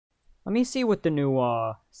Let me see what the new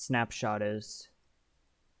snapshot is.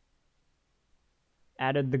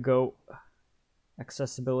 Added the goat.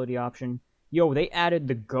 Accessibility option. Yo, they added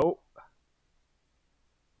the goat.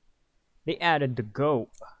 They added the goat.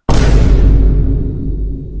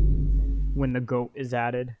 When the goat is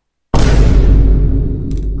added.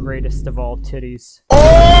 Greatest of all titties.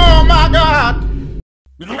 Oh my god!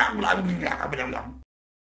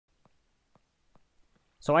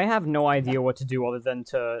 So I have no idea what to do other than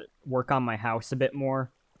to work on my house a bit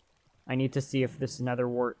more. I need to see if this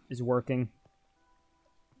nether is working.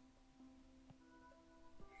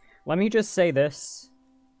 Let me just say this.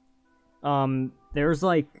 There's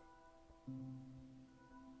like...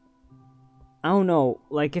 I don't know,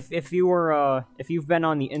 like if you were, if you've been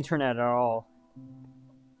on the internet at all,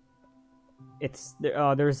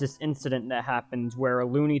 there's this incident that happens where a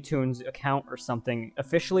Looney Tunes account or something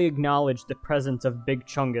officially acknowledged the presence of Big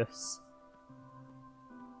Chungus.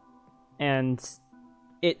 And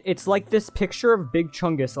it's like this picture of Big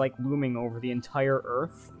Chungus like looming over the entire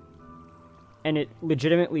Earth. And it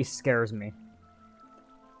legitimately scares me.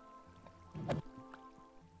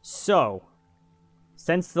 So,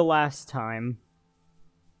 since the last time,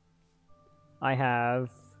 I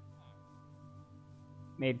have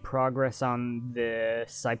made progress on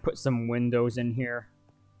this. I put some windows in here.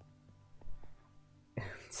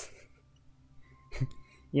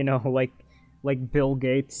 You know, like Bill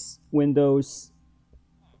Gates Windows.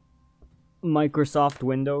 Microsoft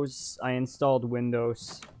Windows. I installed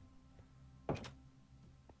Windows.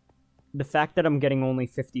 The fact that I'm getting only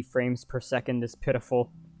 50 frames per second is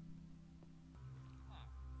pitiful.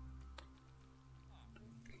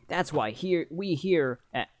 That's why we here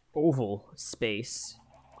at Oval Space,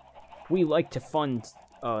 we like to fund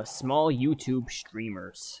small YouTube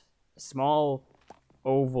streamers. Small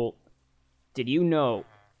Oval. Did you know?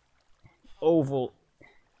 Oval.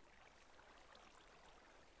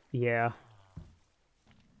 Yeah.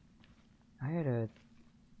 Have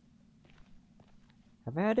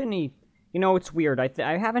I had any... You know, it's weird.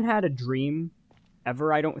 I haven't had a dream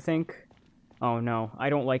ever, I don't think. Oh no, I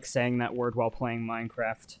don't like saying that word while playing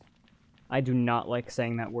Minecraft. I do not like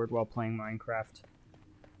saying that word while playing Minecraft.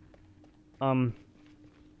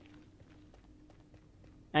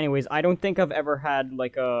 Anyways, I don't think I've ever had,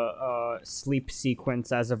 like, a sleep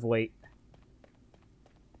sequence as of late.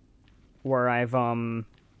 Where I've,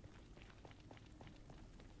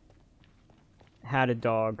 had a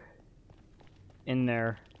dog in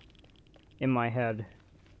there. In my head.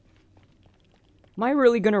 Am I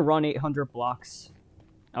really gonna run 800 blocks?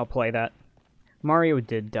 I'll play that. Mario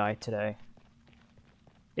did die today.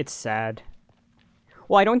 It's sad.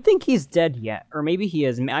 Well, I don't think he's dead yet. Or maybe he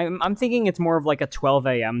is. I'm thinking it's more of like a 12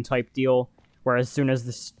 a.m. type deal. Where as soon as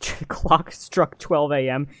the clock struck 12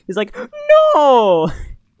 a.m., he's like, no!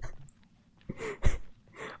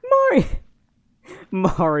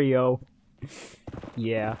 Mario.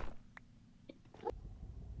 Yeah.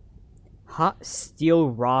 Hot steel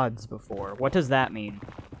rods before. What does that mean?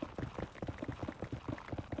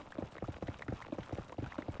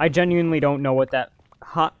 I genuinely don't know what that...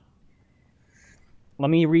 Hot... Let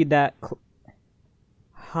me read that.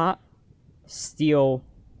 Hot steel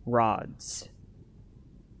rods.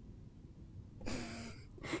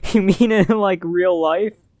 You mean in, like, real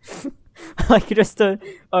life? Like, just a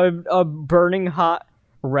burning hot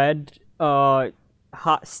red, hot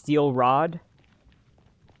steel rod?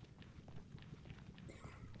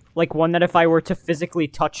 Like one that if I were to physically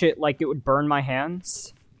touch it, like, it would burn my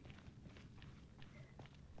hands?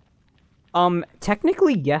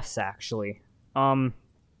 Technically, yes, actually. I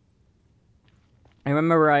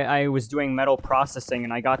remember I was doing metal processing,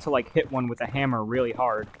 and I got to, like, hit one with a hammer really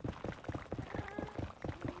hard.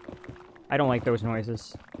 I don't like those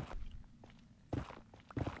noises.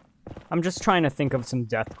 I'm just trying to think of some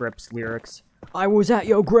Death Grips lyrics. I was at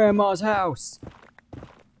your grandma's house!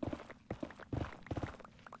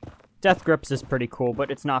 Death Grips is pretty cool, but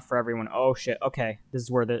it's not for everyone. Oh shit, okay. This is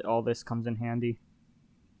where all this comes in handy.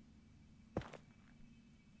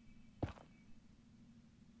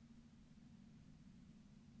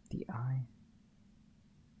 The eye.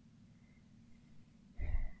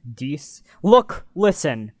 Look!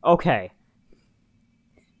 Listen! Okay.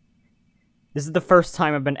 This is the first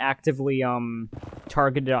time I've been actively,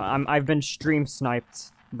 targeted. I've been stream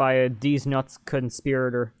sniped by a D's Nuts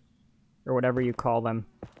conspirator. Or whatever you call them.